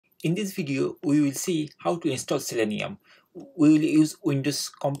In this video, we will see how to install Selenium. We will use Windows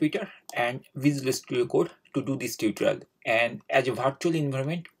Computer and Visual Studio Code to do this tutorial. And as a virtual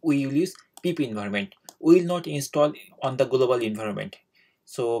environment, we will use pip environment. We will not install on the global environment.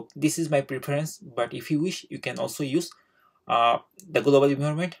 So this is my preference, but if you wish, you can also use the global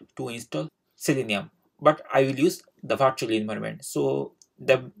environment to install Selenium. But I will use the virtual environment. So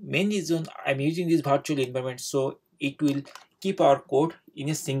the main reason I'm using this virtual environment, so it will keep our code in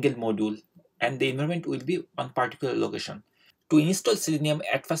a single module and the environment will be on particular location. To install Selenium,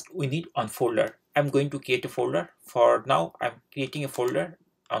 at first we need one folder. I'm going to create a folder. For now, I'm creating a folder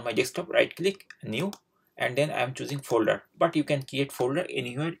on my desktop. Right click, new, and then I'm choosing folder. But you can create folder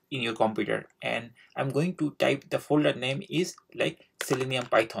anywhere in your computer. And I'm going to type the folder name is like Selenium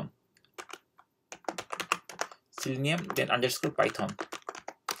Python. Selenium then underscore Python.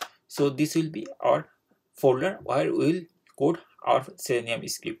 So this will be our folder where we will code our Selenium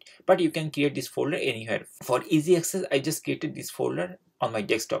script, but you can create this folder anywhere. For easy access, I just created this folder on my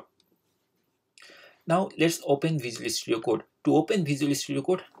desktop. Now let's open Visual Studio Code. To open Visual Studio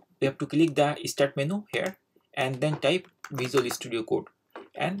Code, we have to click the start menu here and then type Visual Studio Code,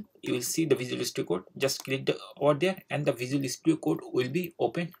 and you will see the Visual Studio Code. Just click over there and the Visual Studio Code will be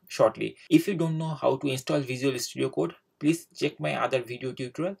open shortly. If you don't know how to install Visual Studio Code, please check my other video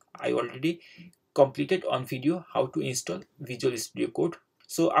tutorial. I already completed on video how to install Visual Studio Code.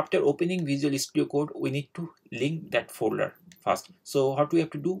 So after opening Visual Studio Code, we need to link that folder first. So what we have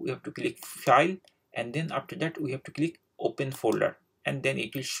to do, we have to click file, and then after that we have to click open folder, and then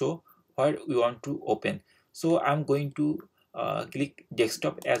it will show where we want to open. So I'm going to click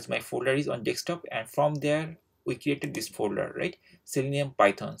desktop as my folder is on desktop, and from there we created this folder, right? Selenium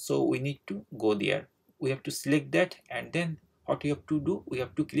Python. So we need to go there. We have to select that, and then what we have to do, we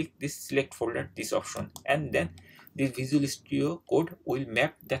have to click this select folder, this option, and then this Visual Studio Code will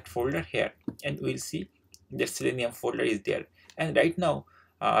map that folder here, and we'll see the Selenium folder is there. And right now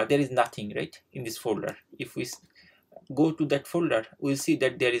there is nothing right in this folder. If we go to that folder, we'll see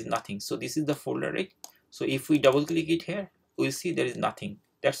that there is nothing. So this is the folder, right? So if we double click it here, we'll see there is nothing.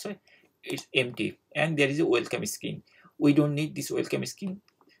 That's why it's empty, and there is a welcome screen. We don't need this welcome screen,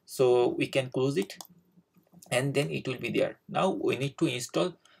 so we can close it, and then it will be there. Now we need to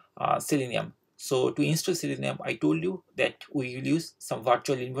install Selenium. So to install Selenium, I told you that we will use some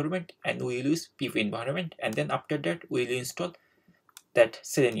virtual environment and we will use pip environment, and then after that we will install that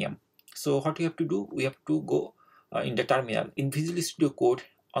Selenium. So what we have to do, we have to go in the terminal. In Visual Studio Code,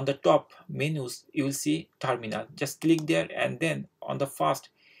 on the top menus you will see terminal. Just click there, and then on the first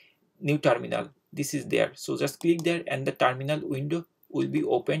new terminal, this is there. So just click there and the terminal window will be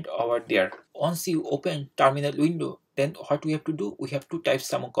opened over there. Once you open terminal window, then what we have to do, we have to type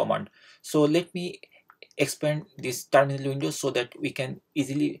some command. So let me expand this terminal window so that we can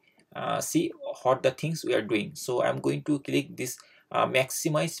easily see what the things we are doing. So I'm going to click this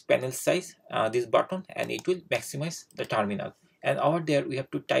maximize panel size, this button, and it will maximize the terminal. And over there we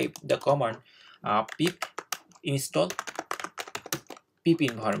have to type the command pip install pip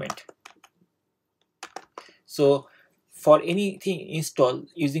environment. So for anything install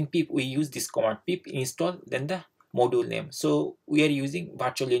using pip, we use this command pip install, then the module name. So we are using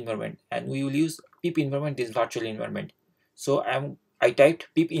virtual environment, and we will use pip environment, this virtual environment. So I typed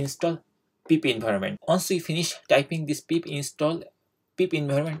pip install pip environment. Once we finish typing this pip install pip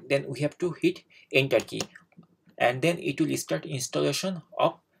environment, then we have to hit enter key, and then it will start installation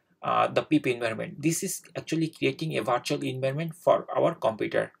of the pip environment. This is actually creating a virtual environment for our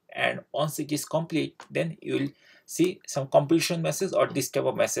computer, and once it is complete, then you will see some completion message or this type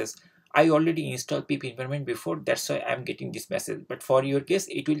of message. I already installed pip environment before, that's why I'm getting this message, but for your case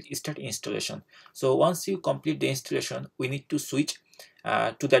it will start installation. So once you complete the installation, we need to switch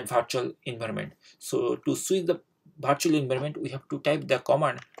to that virtual environment. So to switch the virtual environment, we have to type the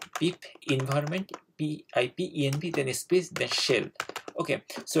command pip environment, pipenv, then space, then shell. Okay,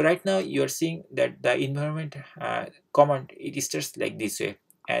 so right now you are seeing that the environment command, it starts like this way,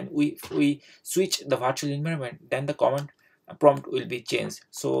 and if we switch the virtual environment, then the command prompt will be changed.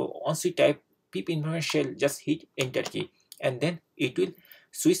 So once we type pip environment shell, just hit enter key, and then it will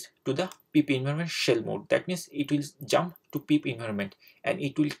switch to the pip environment shell mode. That means it will jump to pip environment, and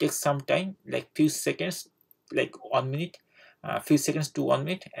it will take some time, like few seconds, like 1 minute, few seconds to 1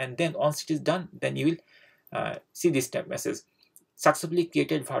 minute, and then once it is done, then you will see this type message: successfully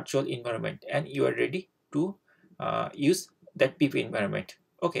created virtual environment, and you are ready to use that pip environment.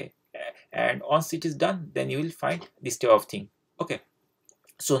 Okay, and once it is done, then you will find this type of thing. Okay,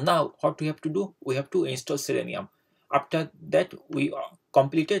 so now what we have to do, we have to install Selenium. After that, we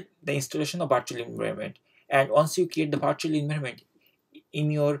completed the installation of virtual environment, and once you create the virtual environment,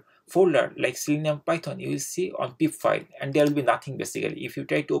 in your folder like Selenium Python, you will see on pip file, and there will be nothing basically. If you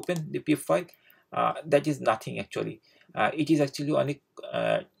try to open the pip file, that is nothing actually. It is actually only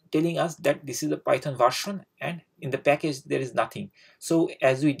telling us that this is the Python version, and in the package there is nothing. So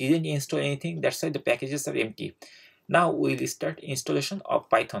as we didn't install anything, that's why the packages are empty. Now we will start installation of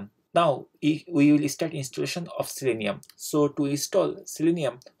Python. Now we will start installation of Selenium. So to install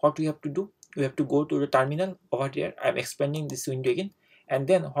Selenium, what we have to do, we have to go to the terminal over there. I'm expanding this window again, and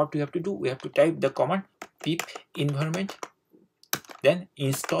then what we have to do, we have to type the command pip environment, then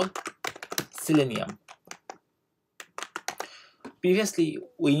install Selenium. Previously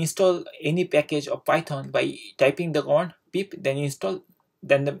we install any package of Python by typing the command pip, then install,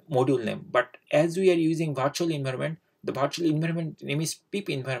 then the module name. But as we are using virtual environment, the virtual environment name is pip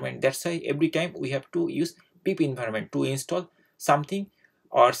environment. That's why every time we have to use pip environment to install something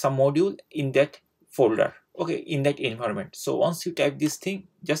or some module in that folder, okay, in that environment. So once you type this thing,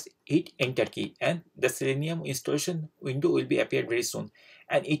 just hit enter key, and the Selenium installation window will be appeared very soon,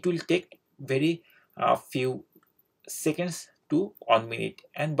 and it will take very few seconds to 1 minute,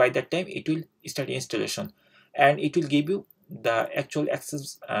 and by that time it will start installation, and it will give you the actual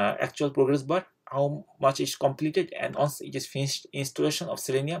access actual progress bar, how much is completed, and once it is finished installation of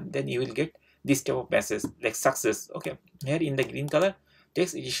Selenium, then you will get this type of message like success. Okay, here in the green color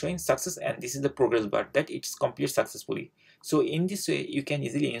text it is showing success, and this is the progress bar that it's completed successfully. So in this way you can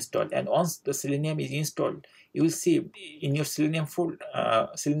easily install, and once the Selenium is installed, you will see in your Selenium folder,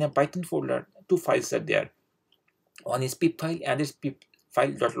 Selenium Python folder, two files are there. One is pip file and is pip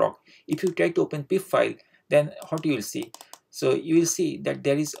file.log. If you try to open pip file, then what you will see, so you will see that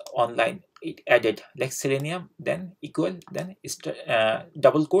there is online it added like Selenium, then equal, then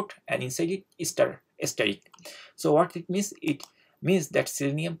double quote, and inside it is asterisk. So what it means, it means that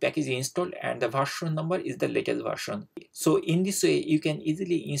Selenium package is installed and the version number is the latest version. So in this way you can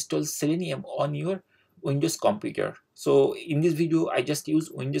easily install Selenium on your Windows computer. So in this video I just use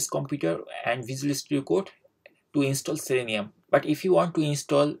Windows computer and Visual Studio Code to install Selenium. But if you want to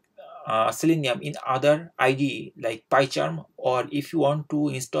install Selenium in other IDE like PyCharm, or if you want to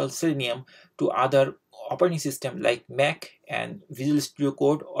install Selenium to other operating system like Mac and Visual Studio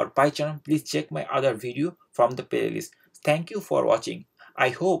Code or PyCharm, please check my other video from the playlist. Thank you for watching. I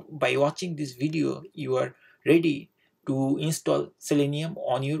hope by watching this video you are ready to install Selenium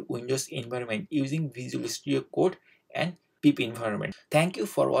on your Windows environment using Visual Studio Code and pip environment. Thank you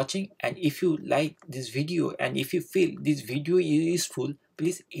for watching, and if you like this video and if you feel this video is useful,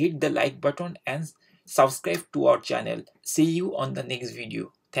 please hit the like button and subscribe to our channel. See you on the next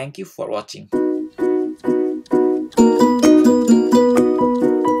video. Thank you for watching.